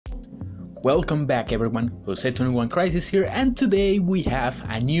Welcome back everyone, Jose21 Crisis here, and today we have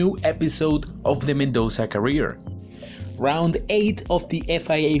a new episode of the Mendoza Career. Round 8 of the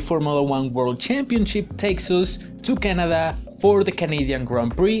FIA Formula 1 World Championship takes us to Canada for the Canadian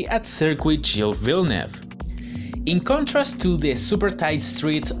Grand Prix at Circuit Gilles Villeneuve. In contrast to the super tight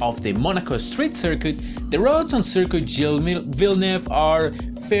streets of the Monaco street circuit, the roads on Circuit Gilles Villeneuve are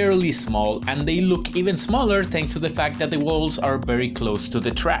fairly small, and they look even smaller thanks to the fact that the walls are very close to the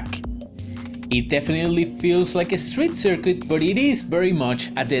track. It definitely feels like a street circuit, but it is very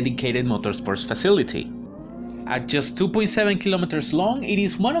much a dedicated motorsports facility. At just 2.7 kilometers long, it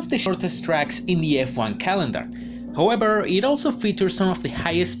is one of the shortest tracks in the F1 calendar. However, it also features some of the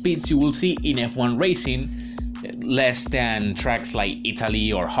highest speeds you will see in F1 racing, less than tracks like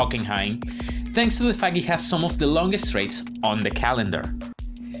Italy or Hockenheim, thanks to the fact it has some of the longest straights on the calendar.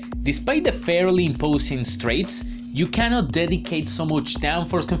 Despite the fairly imposing straights, you cannot dedicate so much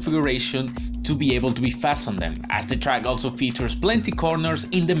downforce configuration to be able to be fast on them, as the track also features plenty corners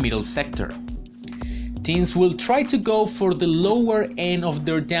in the middle sector. Teams will try to go for the lower end of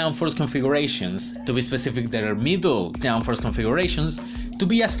their downforce configurations, to be specific their middle downforce configurations, to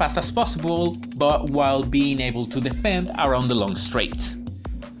be as fast as possible, but while being able to defend around the long straights.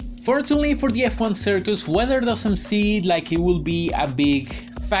 Fortunately for the F1 circus, weather doesn't seem like it will be a big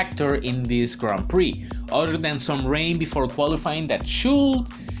factor in this Grand Prix, other than some rain before qualifying that should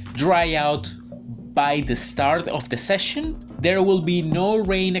dry out by the start of the session. There will be no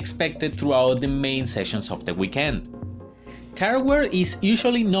rain expected throughout the main sessions of the weekend. Tire wear is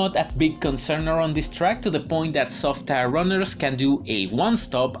usually not a big concern around this track, to the point that soft tire runners can do a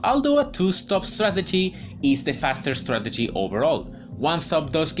one-stop, although a two-stop strategy is the faster strategy overall. One-stop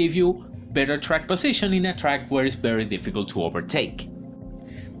does give you better track position in a track where it's very difficult to overtake.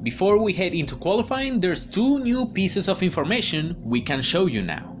 Before we head into qualifying, there's two new pieces of information we can show you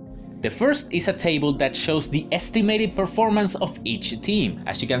now. The first is a table that shows the estimated performance of each team.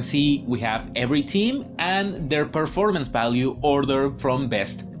 As you can see, we have every team and their performance value ordered from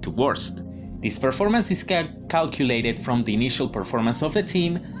best to worst. This performance is calculated from the initial performance of the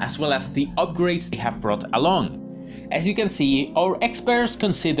team, as well as the upgrades they have brought along. As you can see, our experts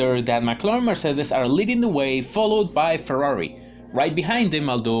consider that McLaren and Mercedes are leading the way, followed by Ferrari. Right behind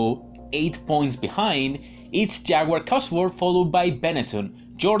them, although 8 points behind, it's Jaguar Cosworth, followed by Benetton,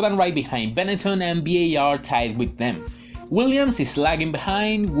 Jordan right behind Benetton, and BAR tied with them. Williams is lagging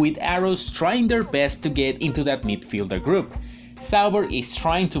behind, with Arrows trying their best to get into that midfielder group. Sauber is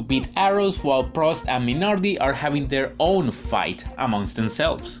trying to beat Arrows, while Prost and Minardi are having their own fight amongst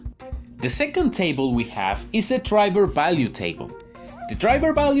themselves. The second table we have is the driver value table. The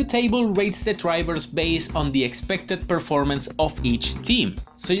driver value table rates the drivers based on the expected performance of each team.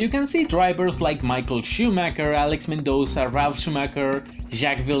 So you can see drivers like Michael Schumacher, Alex Mendoza, Ralf Schumacher,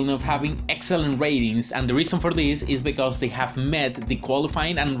 Jacques Villeneuve having excellent ratings, and the reason for this is because they have met the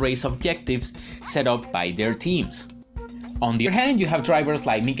qualifying and race objectives set up by their teams. On the other hand, you have drivers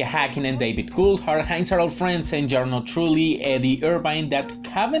like Mika Häkkinen, David Coulthard, Heinz-Harald Frentzen, Jarno Trulli, Eddie Irvine that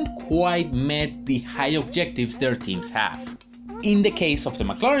haven't quite met the high objectives their teams have. In the case of the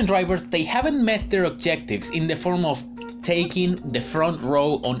McLaren drivers, they haven't met their objectives in the form of taking the front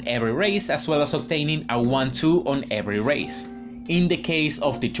row on every race, as well as obtaining a 1-2 on every race. In the case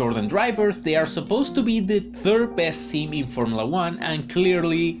of the Jordan drivers, they are supposed to be the third best team in Formula 1, and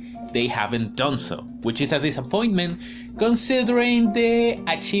clearly they haven't done so, which is a disappointment considering the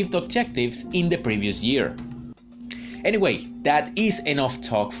achieved objectives in the previous year. Anyway, that is enough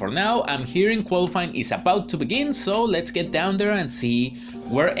talk for now. I'm hearing qualifying is about to begin, so let's get down there and see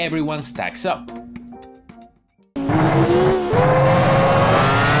where everyone stacks up.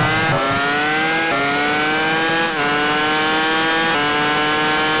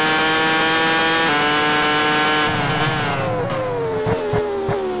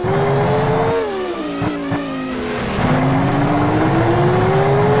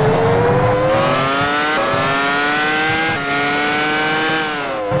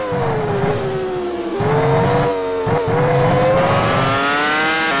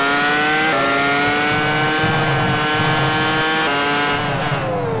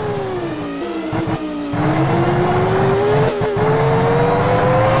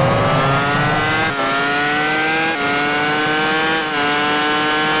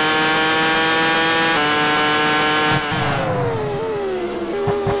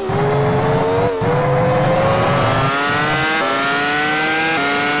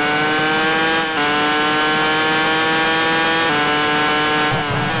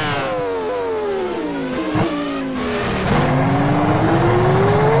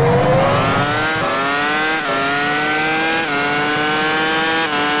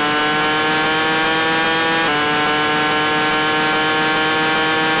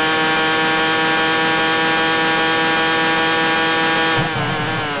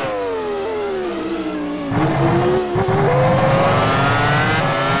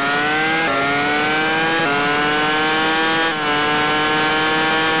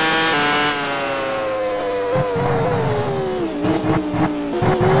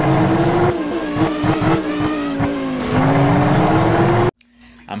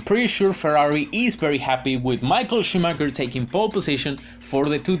 I'm pretty sure Ferrari is very happy with Michael Schumacher taking pole position for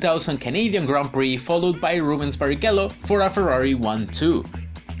the 2000 Canadian Grand Prix, followed by Rubens Barrichello for a Ferrari 1-2.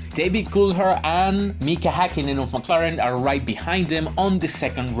 David Coulthard and Mika Häkkinen of McLaren are right behind them on the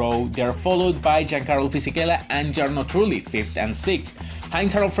second row. They are followed by Giancarlo Fisichella and Jarno Trulli, 5th and 6th.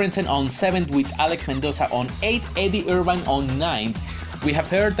 Heinz-Harald Frentzen on 7th with Alex Mendoza on 8th, Eddie Irvine on 9th. We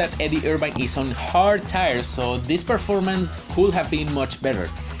have heard that Eddie Irvine is on hard tires, so this performance could have been much better.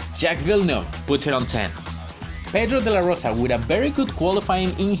 Jacques Villeneuve puts it on 10. Pedro de la Rosa, with a very good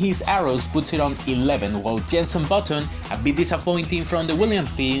qualifying in his arrows, puts it on 11, while Jenson Button, a bit disappointing from the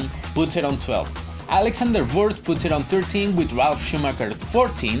Williams team, puts it on 12. Alexander Wurth puts it on 13 with Ralf Schumacher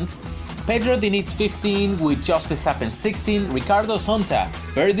 14th. Pedro Diniz 15 with Jos Verstappen 16. Ricardo Zonta,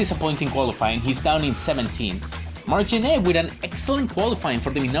 very disappointing qualifying, he's down in 17th. Martinet with an excellent qualifying for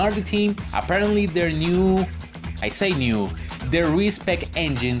the Minardi team. Apparently their their respec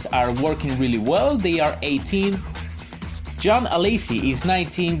engines are working really well. They are 18. John Alesi is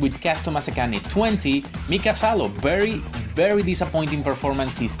 19 with Castro Mazzacane 20. Mika Salo, very disappointing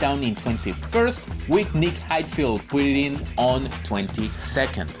performance, he's down in 21st, with Nick Heidfeld putting in on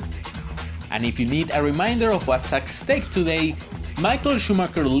 22nd. And if you need a reminder of what's at stake today, Michael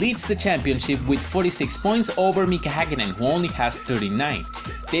Schumacher leads the championship with 46 points over Mika Häkkinen, who only has 39.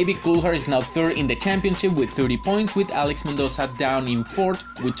 David Coulthard is now 3rd in the championship with 30 points, with Alex Mendoza down in 4th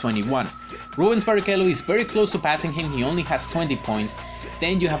with 21. Rubens Barrichello is very close to passing him, he only has 20 points.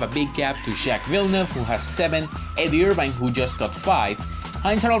 Then you have a big gap to Jacques Villeneuve, who has 7, Eddie Irvine, who just got 5,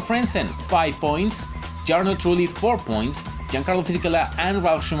 Heinz-Harald Frentzen 5 points, Jarno Trulli 4 points, Giancarlo Fisichella and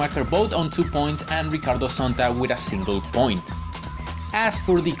Ralf Schumacher both on 2 points, and Ricardo Zonta with a single point. As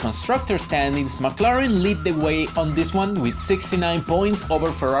for the constructor standings, McLaren lead the way on this one with 69 points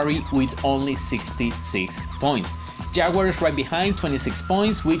over Ferrari with only 66 points. Jaguar is right behind, 26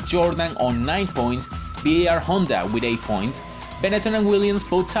 points, with Jordan on 9 points, BAR Honda with 8 points, Benetton and Williams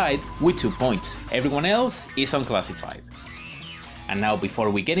both tied with 2 points. Everyone else is unclassified. And now, before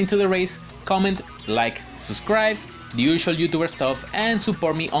we get into the race, comment, like, subscribe, the usual YouTuber stuff, and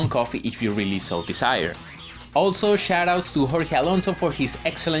support me on Coffee if you really so desire. Also, shoutouts to Jorge Alonso for his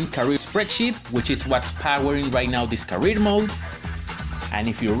excellent career spreadsheet, which is what's powering right now this career mode. And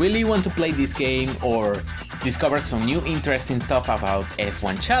if you really want to play this game or discover some new interesting stuff about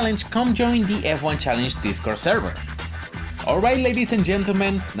F1 Challenge, come join the F1 Challenge Discord server. Alright ladies and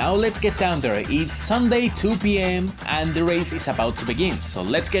gentlemen, now let's get down there. It's Sunday 2 PM and the race is about to begin, so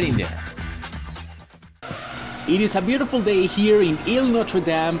let's get in there. It is a beautiful day here in Ile Notre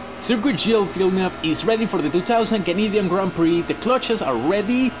Dame. Circuit Gilles Villeneuve is ready for the 2000 Canadian Grand Prix. The clutches are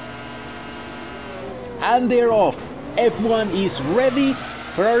ready and they're off. F1 is ready.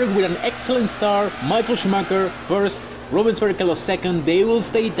 Ferrari with an excellent start. Michael Schumacher first, Rubens Barrichello second. They will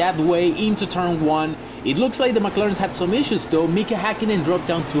stay that way into turn 1. It looks like the McLarens had some issues though. Mika Häkkinen dropped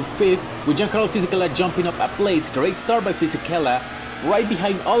down to 5th with Giancarlo Fisichella jumping up a place. Great start by Fisichella. Right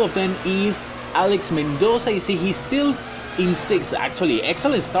behind all of them is Alex Mendoza. You see he's still in 6th. Actually,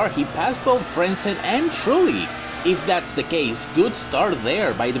 excellent start. He passed both Frentzen and Trulli. If that's the case, good start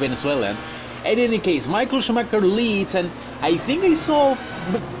there by the Venezuelan. In any case, Michael Schumacher leads, and I think I saw,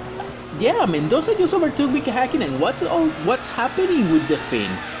 yeah, Mendoza just overtook Mika Häkkinen. What's happening with the Finn?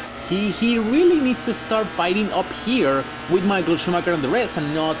 He really needs to start fighting up here with Michael Schumacher and the rest,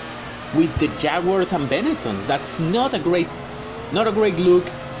 and not with the Jaguars and Benettons. That's not a great look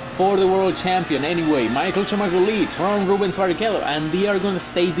for the world champion. Anyway, Michael Schumacher leads from Rubens Barrichello, and they are gonna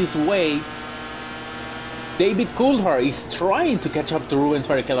stay this way. David Coulthard is trying to catch up to Rubens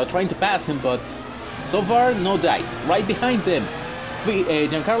Barrichello, trying to pass him, but so far no dice. Right behind them,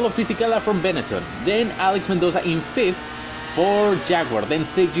 Giancarlo Fisichella from Benetton, then Alex Mendoza in 5th for Jaguar, then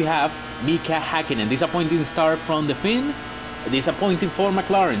 6th you have Mika Häkkinen. Disappointing start from the Finn, disappointing for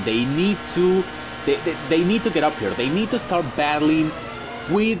McLaren. They need to get up here. They need to start battling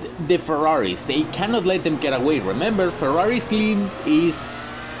with the Ferraris. They cannot let them get away. Remember, Ferrari's lead is,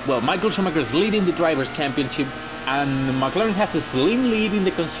 well, Michael Schumacher is leading the Drivers' Championship, and McLaren has a slim lead in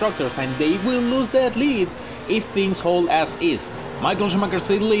the Constructors, and they will lose that lead if things hold as is. Michael Schumacher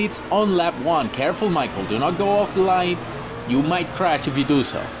still leads on lap 1. Careful, Michael, do not go off the line. You might crash if you do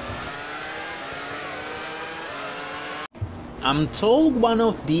so. I'm told one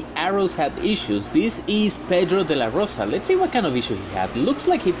of the arrows had issues. This is Pedro de la Rosa. Let's see what kind of issue he had. Looks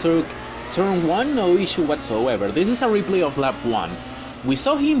like he took turn 1, no issue whatsoever. This is a replay of lap 1. We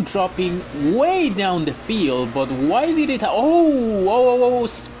saw him dropping way down the field, but why did it... Oh,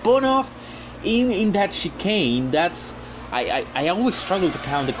 spun off in that chicane. That's... I always struggle to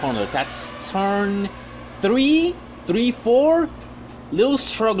count the corner. That's turn 3, 4. Little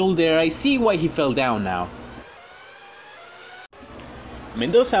struggle there, I see why he fell down now.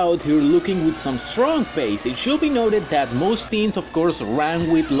 Mendoza out here looking with some strong pace. It should be noted that most teams of course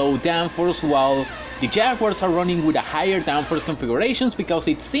ran with low downforce, while the Jaguars are running with a higher downforce configurations because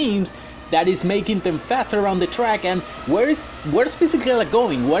it seems that is making them faster around the track. And where's Physically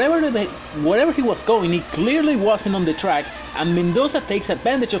going? Wherever he was going, he clearly wasn't on the track, and Mendoza takes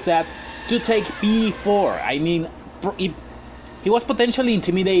advantage of that to take P4. I mean, he was potentially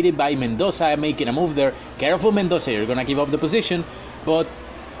intimidated by Mendoza making a move there. Careful Mendoza, you're gonna give up the position. But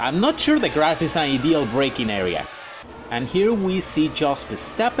I'm not sure the grass is an ideal braking area. And here we see Jos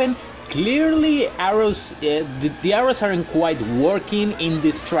Verstappen. Clearly arrows, the arrows aren't quite working in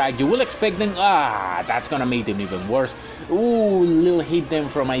this track. You will expect them, that's gonna make them even worse. Ooh, little hit them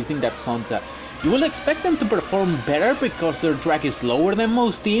from, I think that's Santa. You will expect them to perform better because their track is slower than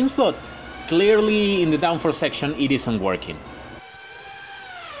most teams, but clearly in the downforce section it isn't working.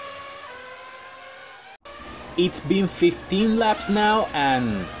 It's been 15 laps now,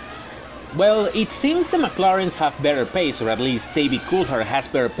 and well, it seems the McLarens have better pace, or at least David Coulthard has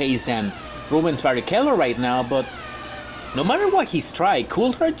better pace than Rubens Barrichello right now, but no matter what he's tried,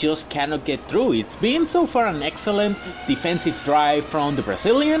 Coulthard just cannot get through. It's been so far an excellent defensive drive from the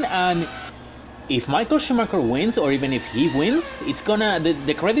Brazilian, and if Michael Schumacher wins, or even if he wins, it's gonna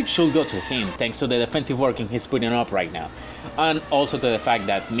the credit should go to him, thanks to the defensive working he's putting up right now, and also to the fact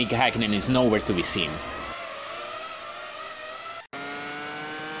that Mika Häkkinen is nowhere to be seen.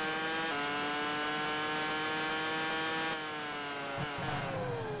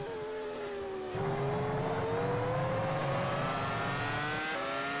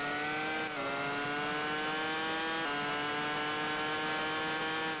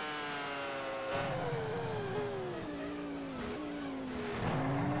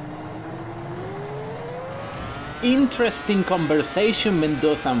 Interesting conversation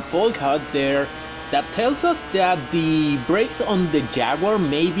Mendoza and Folk had there that tells us that the brakes on the Jaguar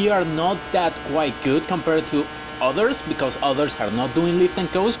maybe are not that quite good compared to others, because others are not doing lift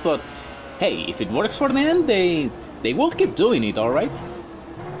and coast, but hey, if it works for them, they will keep doing it, alright?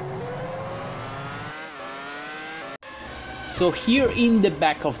 So here in the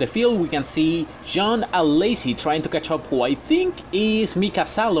back of the field we can see John Alesi trying to catch up who I think is Mika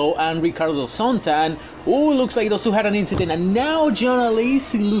Salo and Ricardo Sonta, and oh, looks like those two had an incident, and now John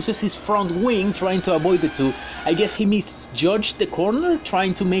Alesi loses his front wing trying to avoid the two. I guess he misjudged the corner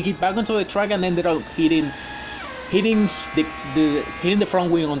trying to make it back onto the track and ended up hitting the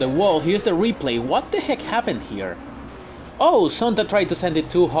front wing on the wall. Here's the replay. What the heck happened here? Oh, Sonta tried to send it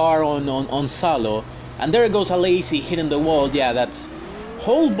too hard on Salo. And there goes Alesi hitting the wall. Yeah, that's a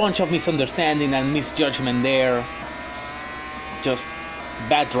whole bunch of misunderstanding and misjudgment there. Just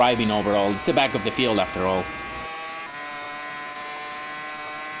bad driving overall. It's the back of the field after all.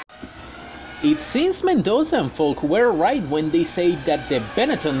 It seems Mendoza and Folk were right when they say that the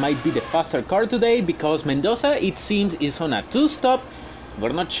Benetton might be the faster car today, because Mendoza, it seems, is on a two-stop. We're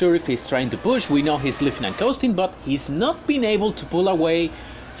not sure if he's trying to push. We know he's lifting and coasting, but he's not been able to pull away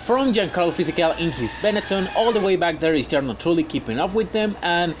from Giancarlo Fisichella in his Benetton. All the way back there is Jarno Trulli keeping up with them,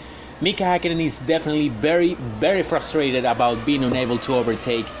 and Mika Häkkinen is definitely very, very frustrated about being unable to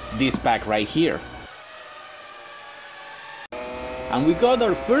overtake this pack right here. And we got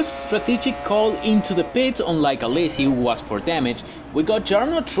our first strategic call into the pits. Unlike Alesi, who was for damage, we got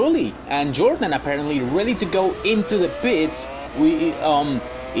Jarno Trulli and Jordan apparently ready to go into the pits.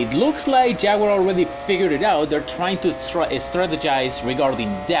 It looks like Jaguar already figured it out. They're trying to strategize regarding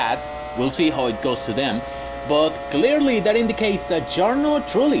that. We'll see how it goes to them. But clearly that indicates that Jarno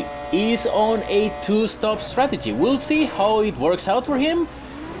Trulli is on a two-stop strategy. We'll see how it works out for him.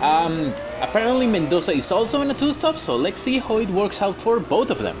 Apparently Mendoza is also in a two-stop, so let's see how it works out for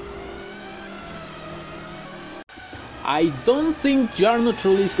both of them. I don't think Jarno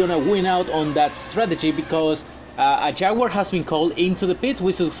Trulli is gonna win out on that strategy, because a Jaguar has been called into the pits.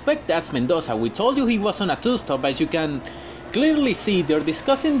 We suspect that's Mendoza. We told you he was on a two-stop, but you can clearly see they're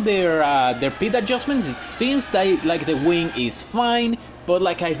discussing their pit adjustments. It seems that like the wing is fine, but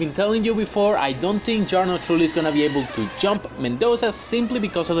like I've been telling you before, I don't think Jarno Trulli is gonna be able to jump Mendoza, simply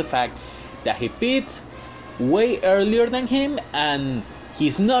because of the fact that he pit way earlier than him, and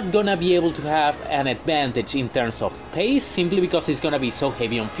he's not gonna be able to have an advantage in terms of pace, simply because he's gonna be so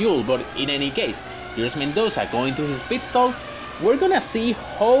heavy on fuel. But in any case, here's Mendoza going to his pit stall. We're gonna see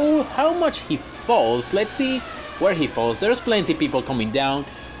how much he falls. Let's see where he falls. There's plenty of people coming down.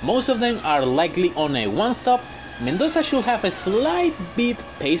 Most of them are likely on a one-stop. Mendoza should have a slight bit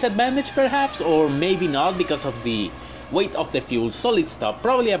pace advantage perhaps, or maybe not because of the weight of the fuel, solid stop,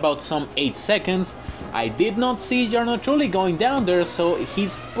 probably about some 8 seconds. I did not see Jarno Trulli going down there, so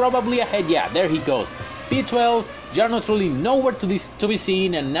he's probably ahead. Yeah, there he goes. P12, Jarno Trulli nowhere to be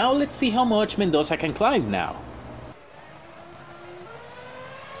seen, and now let's see how much Mendoza can climb now.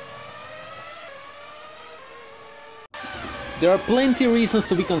 There are plenty of reasons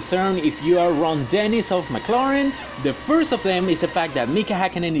to be concerned if you are Ron Dennis of McLaren. The first of them is the fact that Mika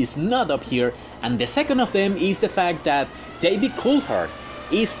Häkkinen is not up here, and the second of them is the fact that David Coulthard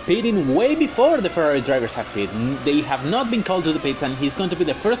is pitting way before the Ferrari drivers have pit. They have not been called to the pits, and he's going to be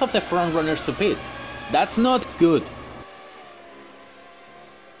the first of the front runners to pit. That's not good.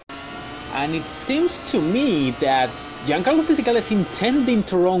 And it seems to me that Giancarlo Fisichella is intending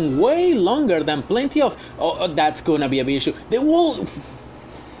to run way longer than plenty of... Oh, that's gonna be a big issue. The wall...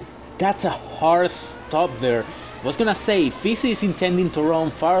 That's a hard stop there. I was gonna say, Fisi is intending to run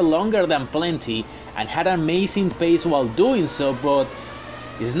far longer than plenty and had an amazing pace while doing so, but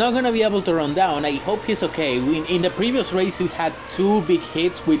he's not gonna be able to run down. I hope he's okay. In the previous race we had 2 big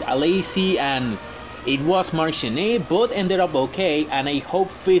hits with Alesi and it was Marc Genet, both ended up okay, and I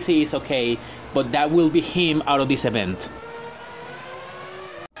hope Fisi is okay, but that will be him out of this event.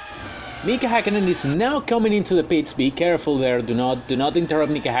 Mika Häkkinen is now coming into the pits. Be careful there, do not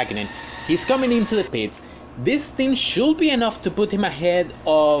interrupt Mika Häkkinen. He's coming into the pits. This thing should be enough to put him ahead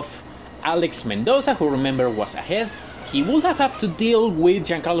of Alex Mendoza, who remember was ahead. He would have had to deal with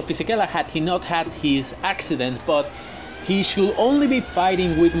Giancarlo Fisichella had he not had his accident, but he should only be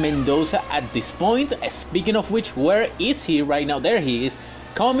fighting with Mendoza at this point. Speaking of which, where is he right now? There he is,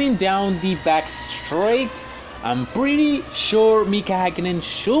 coming down the back straight. I'm pretty sure Mika Häkkinen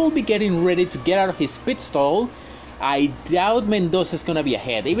should be getting ready to get out of his pit stall. I doubt Mendoza is gonna be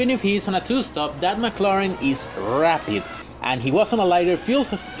ahead. Even if he's on a 2-stop, that McLaren is rapid, and he was on a lighter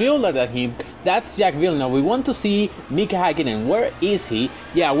fueler than him. That's Jacques Villeneuve. We want to see Mika Häkkinen. Where is he?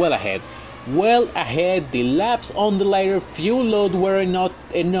 Yeah, well ahead. Well ahead. The laps on the lighter fuel load were not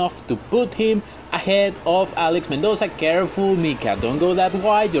enough to put him ahead of Alex Mendoza. Careful, Mika, don't go that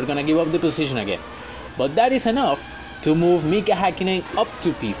wide, you're gonna give up the position again. But that is enough to move Mika Häkkinen up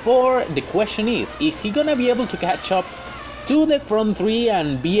to P4. The question is he gonna be able to catch up to the front 3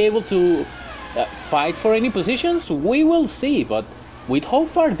 and be able to fight for any positions? We will see, but with how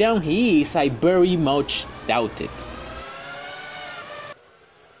far down he is, I very much doubt it.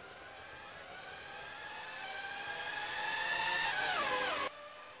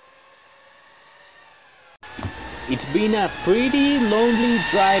 It's been a pretty lonely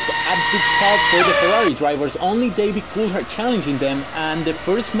drive at the top for the Ferrari drivers, only David Coulthard challenging them, and the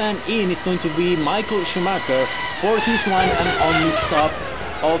first man in is going to be Michael Schumacher for his one and only stop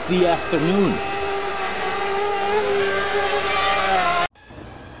of the afternoon.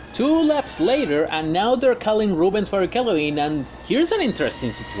 2 laps later, and now they're calling Rubens Barrichello in, and here's an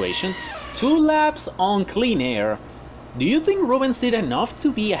interesting situation. 2 laps on clean air. Do you think Rubens did enough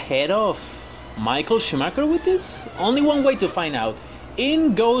to be ahead of Michael Schumacher with this? Only one way to find out.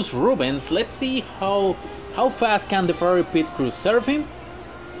 In goes Rubens. Let's see how fast can the Ferrari pit crew serve him.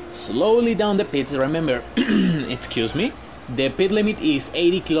 Slowly down the pits. Remember, excuse me, the pit limit is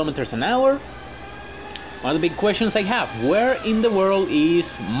 80 kilometers an hour. One of the big questions I have, where in the world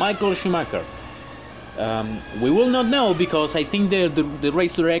is Michael Schumacher? We will not know, because I think the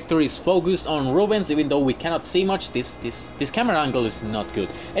race director is focused on Rubens, even though we cannot see much. This camera angle is not good.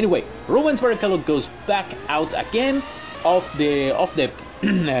 Anyway, Rubens Barrichello goes back out again of the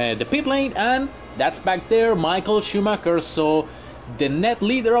the pit lane, and that's back there Michael Schumacher. So the net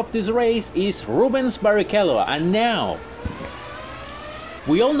leader of this race is Rubens Barrichello. And now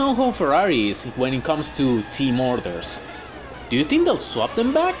we all know how Ferrari is when it comes to team orders. Do you think they'll swap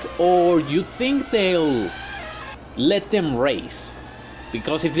them back, or you think they'll let them race?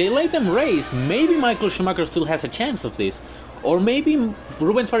 Because if they let them race, maybe Michael Schumacher still has a chance of this. Or maybe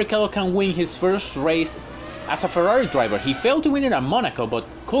Rubens Barrichello can win his first race as a Ferrari driver. He failed to win it at Monaco, but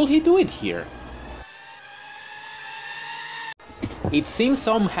could he do it here? It seems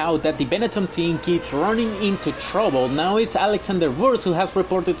somehow that the Benetton team keeps running into trouble. Now it's Alexander Wurz who has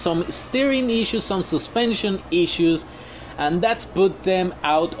reported some steering issues, some suspension issues, and that's put them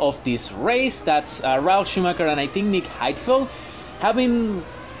out of this race. That's Ralf Schumacher and I think Nick Heidfeld have been,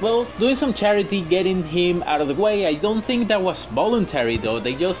 well, doing some charity getting him out of the way. I don't think that was voluntary though.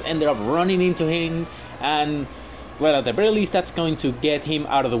 They just ended up running into him, and well, at the very least that's going to get him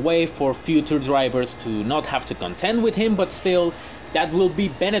out of the way for future drivers to not have to contend with him. But still, that will be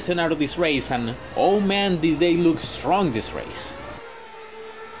Benetton out of this race, and oh man, did they look strong this race.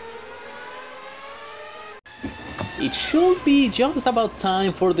 it should be just about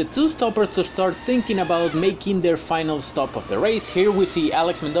time for the two stoppers to start thinking about making their final stop of the race. Here we see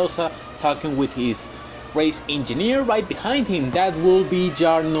Alex Mendoza talking with his race engineer. Right behind him, that will be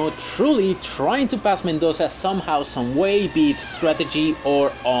Jarno Trulli trying to pass Mendoza somehow, some way, be it strategy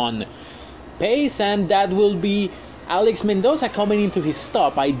or on pace, and that will be Alex Mendoza coming into his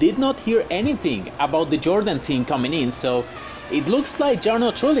stop. I did not hear anything about the Jordan team coming in, so it looks like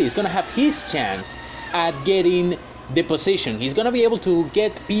Jarno Trulli is gonna have his chance at getting the position. He's gonna be able to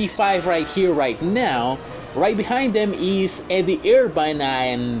get P5 right here, right now. Right behind them is Eddie Irvine,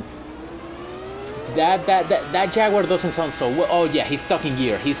 and that Jaguar doesn't sound so well. Oh yeah, he's stuck in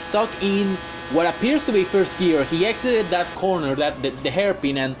gear. He's stuck in what appears to be first gear. He exited that corner, the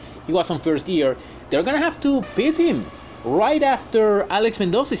hairpin, and he was on first gear. They're gonna have to pit him right after Alex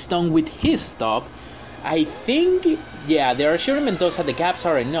Mendoza is done with his stop. I think, yeah, they're assuring Mendoza the gaps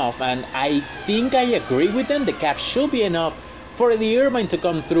are enough, and I think I agree with them. The gaps should be enough for the Irvine to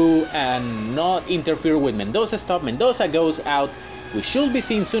come through and not interfere with Mendoza's stop. Mendoza goes out. We should be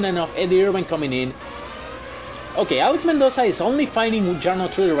seeing soon enough Eddie Irvine coming in. Okay, Alex Mendoza is only fighting with Jarno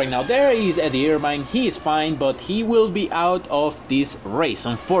Trulli right now. There is Eddie Irvine. He is fine, but he will be out of this race.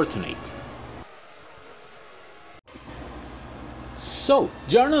 Unfortunate. So,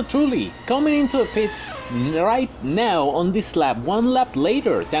 Jarno Trulli coming into the pits right now on this lap, one lap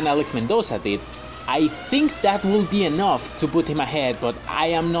later than Alex Mendoza did. I think that will be enough to put him ahead, but I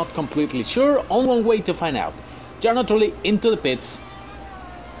am not completely sure. On one way to find out. Jarno Trulli into the pits.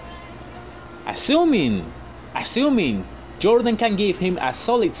 Assuming Jordan can give him a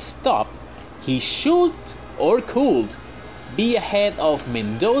solid stop, he should or could be ahead of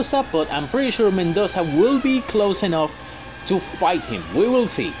Mendoza, but I'm pretty sure Mendoza will be close enough to fight him. We will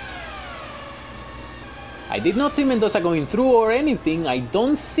see. I did not see Mendoza going through or anything. I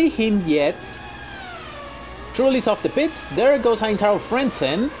don't see him yet. Trulli's off the pits. There goes Heinz-Harald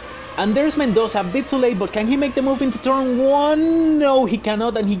Frentzen. And there's Mendoza, a bit too late, but can he make the move into turn 1? No, he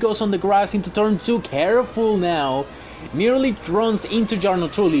cannot, and he goes on the grass into turn 2. Careful now. Nearly runs into Jarno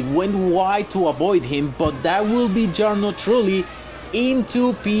Trulli, went wide to avoid him, but that will be Jarno Trulli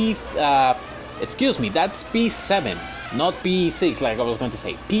into that's P7, not P6 like I was going to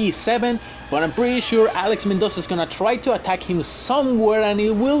say, P7, but I'm pretty sure Alex Mendoza is gonna try to attack him somewhere, and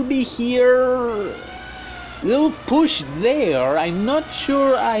it will be here. Little push there. I'm not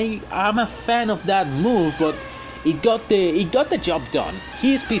sure I'm a fan of that move, but it got the job done.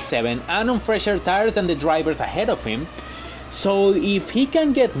 He is P7 and on fresher tires than the drivers ahead of him. So if he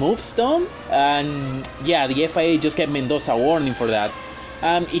can get moves done, and yeah, the FIA just gave Mendoza a warning for that.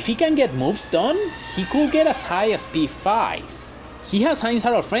 If he can get moves done, he could get as high as P5. He has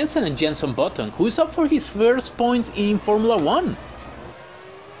Heinz-Harald Frentzen and Jenson Button, who is up for his first points in Formula 1.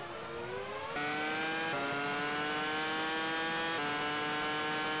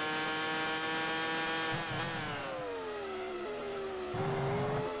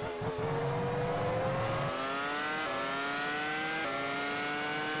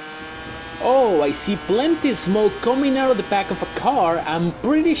 Oh, I see plenty smoke coming out of the back of a car. I'm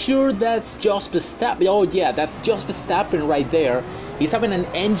pretty sure that's just Verstappen. Oh yeah, that's just Verstappen right there. He's having an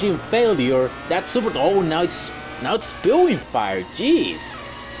engine failure. That's super. Oh, now it's spewing fire. Jeez.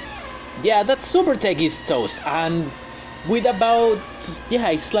 Yeah, that super tech is toast. And with about, yeah,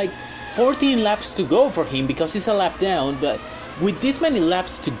 it's like 14 laps to go for him because he's a lap down. But with this many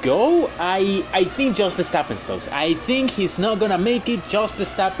laps to go, I think just Verstappen's toast. I think he's not gonna make it. Just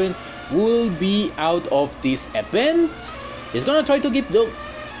Verstappen will be out of this event. He's gonna try to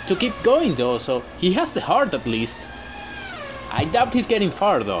keep going though, so he has the heart at least. I doubt he's getting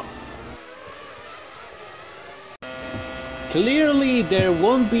far though. Clearly there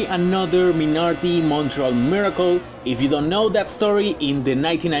won't be another Minardi Montreal miracle. If you don't know that story, in the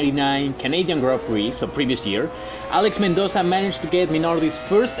 1999 Canadian Grand Prix, so previous year, Alex Mendoza managed to get Minardi's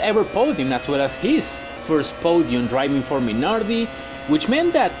first ever podium as well as his first podium driving for Minardi, which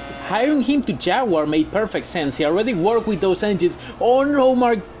meant that hiring him to Jaguar made perfect sense. He already worked with those engines. Oh no,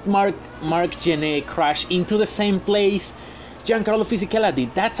 Marc Genet crashed into the same place Giancarlo Fisichella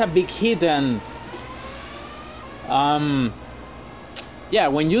did. That's a big hit, and yeah,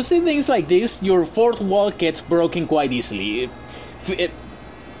 when you see things like this, your fourth wall gets broken quite easily.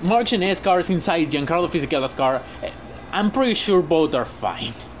 Marc Genet's car is inside Giancarlo Fisichella's car. I'm pretty sure both are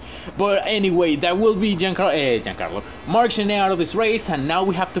fine. But anyway, that will be Marc Genet out of this race, and now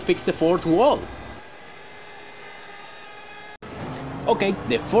we have to fix the fourth wall. Okay,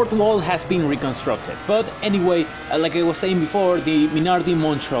 the fourth wall has been reconstructed, but anyway, like I was saying before, the Minardi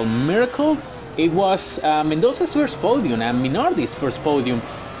Montreal miracle, it was Mendoza's first podium and Minardi's first podium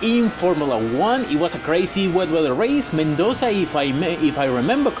in Formula 1. It was a crazy wet weather race. Mendoza, if I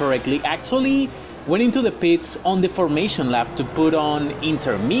remember correctly, actually went into the pits on the formation lap to put on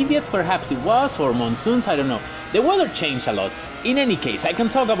intermediates, perhaps it was, or monsoons, I don't know. The weather changed a lot. In any case, I can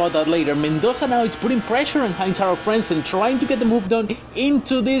talk about that later. Mendoza now is putting pressure on Heinz-Harald Frentzen, trying to get the move done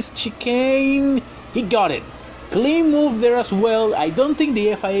into this chicane. He got it. Clean move there as well. I don't think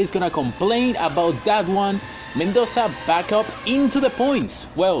the FIA is gonna complain about that one. Mendoza back up into the points.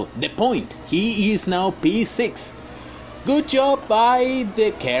 Well, the point. He is now P6. Good job by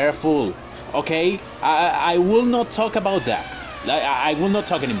the careful. Okay, I will not talk about that. I will not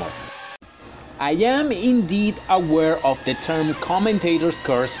talk anymore. I am indeed aware of the term commentator's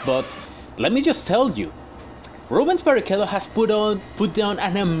curse, but let me just tell you, Rubens Barrichello has put down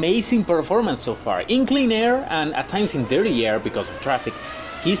an amazing performance so far. In clean air and at times in dirty air because of traffic,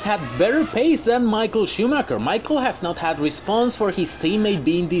 he's had better pace than Michael Schumacher. Michael has not had response for his teammate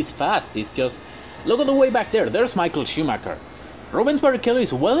being this fast. It's just, look at the way back there, there's Michael Schumacher. Rubens Barrichello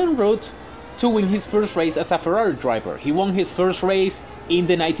is well en route to win his first race as a Ferrari driver. He won his first race in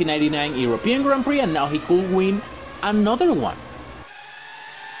the 1999 European Grand Prix and now he could win another one.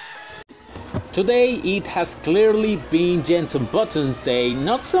 Today it has clearly been Jenson Button's day,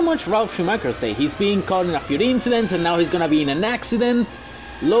 not so much Ralf Schumacher's day. He's been caught in a few incidents and now he's gonna be in an accident.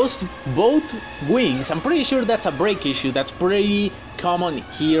 Lost both wings. I'm pretty sure that's a brake issue. That's pretty common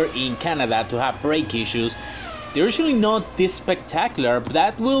here in Canada to have brake issues. They're usually not this spectacular, but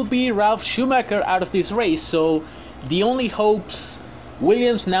that will be Ralf Schumacher out of this race, so the only hopes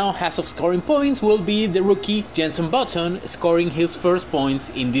Williams now has of scoring points will be the rookie Jenson Button scoring his first points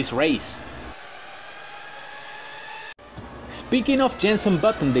in this race. Speaking of Jenson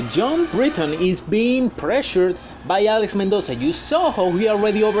Button, the John Briton is being pressured by Alex Mendoza. You saw how he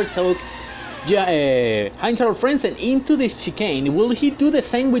already overtook Heinz-Harald Frentzen into this chicane. Will he do the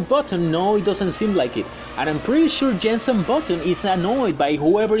same with Button? No, it doesn't seem like it. And I'm pretty sure Jenson Button is annoyed by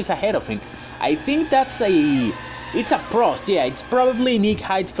whoever is ahead of him. I think it's a Prost. Yeah, it's probably Nick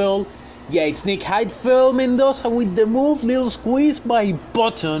Heidfeld. Yeah, it's Nick Heidfeld. Mendoza with the move, little squeeze by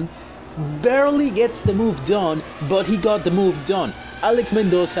Button. Barely gets the move done, but he got the move done. Alex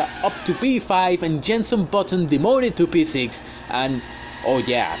Mendoza up to P5 and Jenson Button demoted to P6. And oh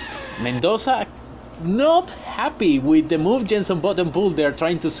yeah, Mendoza not happy with the move Jenson Button pulled there,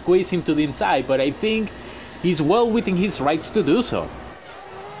 trying to squeeze him to the inside, but I think he's well within his rights to do so.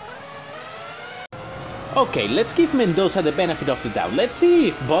 Okay, let's give Mendoza the benefit of the doubt. Let's see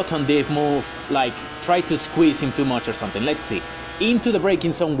if Button did move, like try to squeeze him too much or something. Let's see. Into the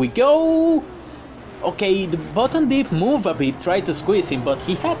braking zone we go. Okay, the Button did move a bit, tried to squeeze him, but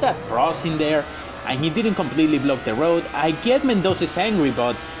he had that cross in there and he didn't completely block the road. I get Mendoza's angry,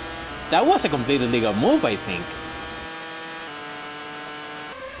 but that was a completely legal move, I think.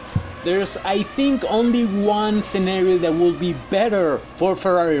 There's, I think, only one scenario that will be better for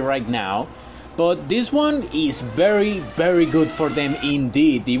Ferrari right now, but this one is very, very good for them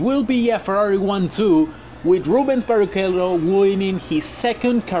indeed. It will be a Ferrari 1-2 with Rubens Barrichello winning his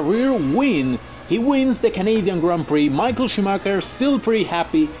second career win. He wins the Canadian Grand Prix. Michael Schumacher still pretty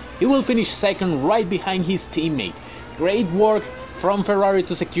happy. He will finish second right behind his teammate. Great work from Ferrari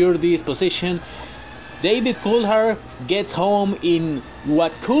to secure this position. David Coulthard gets home in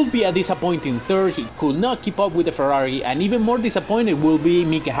what could be a disappointing third. He could not keep up with the Ferrari, and even more disappointed will be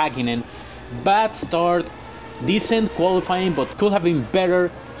Mika Hakkinen. Bad start, decent qualifying, but could have been better.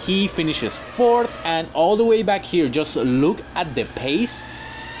 He finishes fourth, and all the way back here, just look at the pace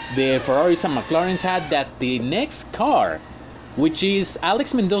the Ferraris and McLarens had. That the next car, which is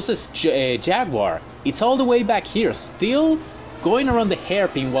Alex Mendoza's Jaguar, it's all the way back here, still going around the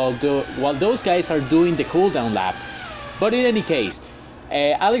hairpin while those guys are doing the cooldown lap. But in any case,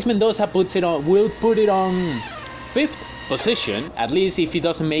 Alex Mendoza will put it on fifth position, at least if he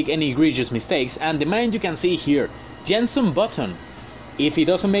doesn't make any egregious mistakes. And the man you can see here, Jenson Button, if he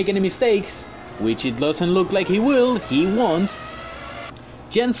doesn't make any mistakes, which it doesn't look like he will, he won't,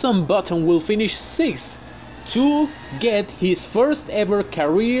 Jenson Button will finish 6th to get his first ever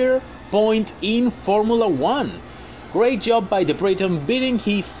career point in Formula 1. Great job by the Briton, beating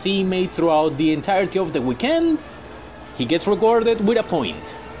his teammate throughout the entirety of the weekend. He gets rewarded with a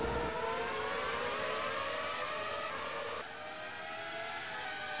point.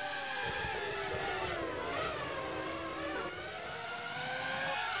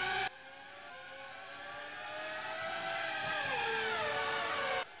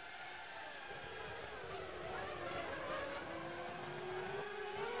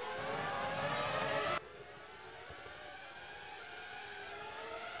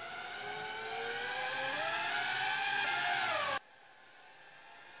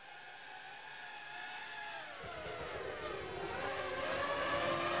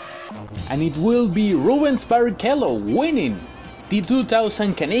 And it will be Rubens Barrichello winning the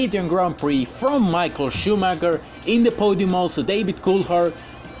 2000 Canadian Grand Prix from Michael Schumacher. In the podium also David Coulthard.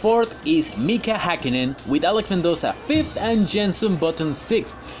 Fourth is Mika Häkkinen with Alex Mendoza 5th and Jenson Button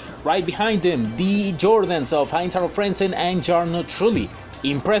 6th. Right behind them, the Jordans of Heinz-Harald Frentzen and Jarno Trulli.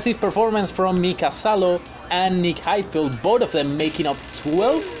 Impressive performance from Mika Salo and Nick Heidfeld, both of them making up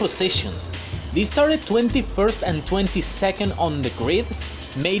 12 positions. They started 21st and 22nd on the grid,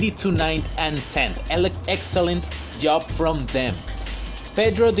 made it to 9th and 10th. Excellent job from them.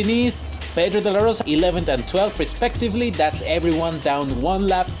 Pedro Diniz, Pedro De La Rosa 11th and 12th respectively. That's everyone down one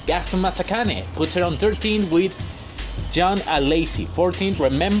lap. Gaston Mazzacane puts her on 13th with John Alesi 14th.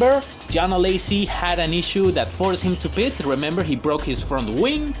 Remember, John Alesi had an issue that forced him to pit. Remember, he broke his front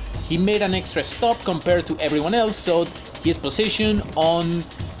wing. He made an extra stop compared to everyone else, so his position on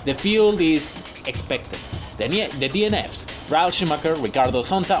the field is expected. The DNFs: Ralf Schumacher, Ricardo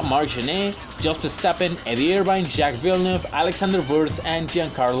Zonta, Marc Genet, Jos Verstappen, Eddie Irvine, Jacques Villeneuve, Alexander Wurz and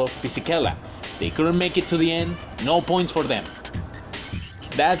Giancarlo Fisichella. They couldn't make it to the end, no points for them.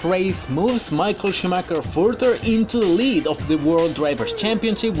 That race moves Michael Schumacher further into the lead of the World Drivers'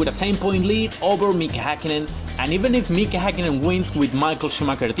 Championship with a 10-point lead over Mika Häkkinen, and even if Mika Häkkinen wins with Michael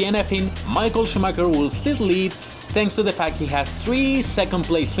Schumacher DNFing, Michael Schumacher will still lead thanks to the fact he has 3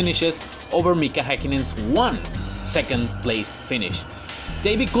 second-place finishes over Mika Häkkinen's 1 second-place finish.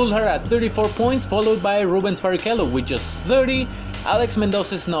 David Coulthard at 34 points, followed by Rubens Barrichello with just 30. Alex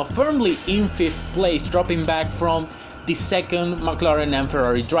Mendoza is now firmly in 5th place, dropping back from the second McLaren and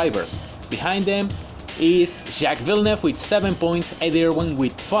Ferrari drivers. Behind them is Jacques Villeneuve with 7 points, Eddie Irvine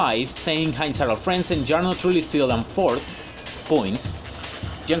with 5, saying Heinz-Harald Frentzen, Jarno Trulli still on 4 points.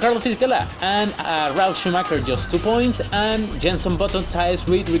 Giancarlo Fisichella and Ralf Schumacher just 2 points, and Jenson Button ties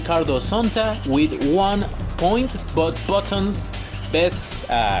with Ricardo Zonta with 1 point, but Button's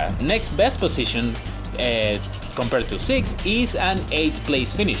next best position compared to 6 is an 8th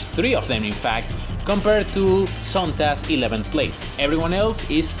place finish, 3 of them in fact, compared to Zonta's 11th place. Everyone else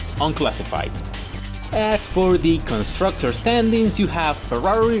is unclassified. As for the constructor standings, you have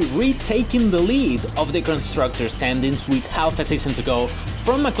Ferrari retaking the lead of the constructor standings with half a season to go.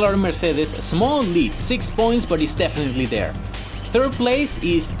 From McLaren Mercedes, a small lead, 6 points, but it's definitely there. Third place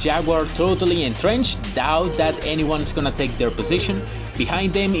is Jaguar, totally entrenched, doubt that anyone's gonna take their position.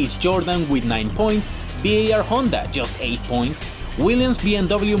 Behind them is Jordan with 9 points, BAR Honda just 8 points, Williams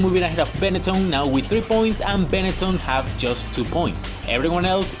BMW moving ahead of Benetton now with 3 points, and Benetton have just 2 points. Everyone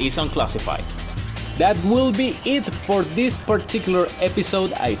else is unclassified. That will be it for this particular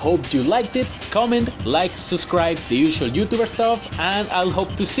episode. I hope you liked it. Comment, like, subscribe, the usual YouTuber stuff, and I'll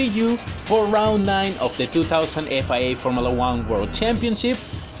hope to see you for round 9 of the 2000 FIA Formula 1 World Championship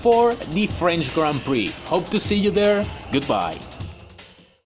for the French Grand Prix. Hope to see you there. Goodbye.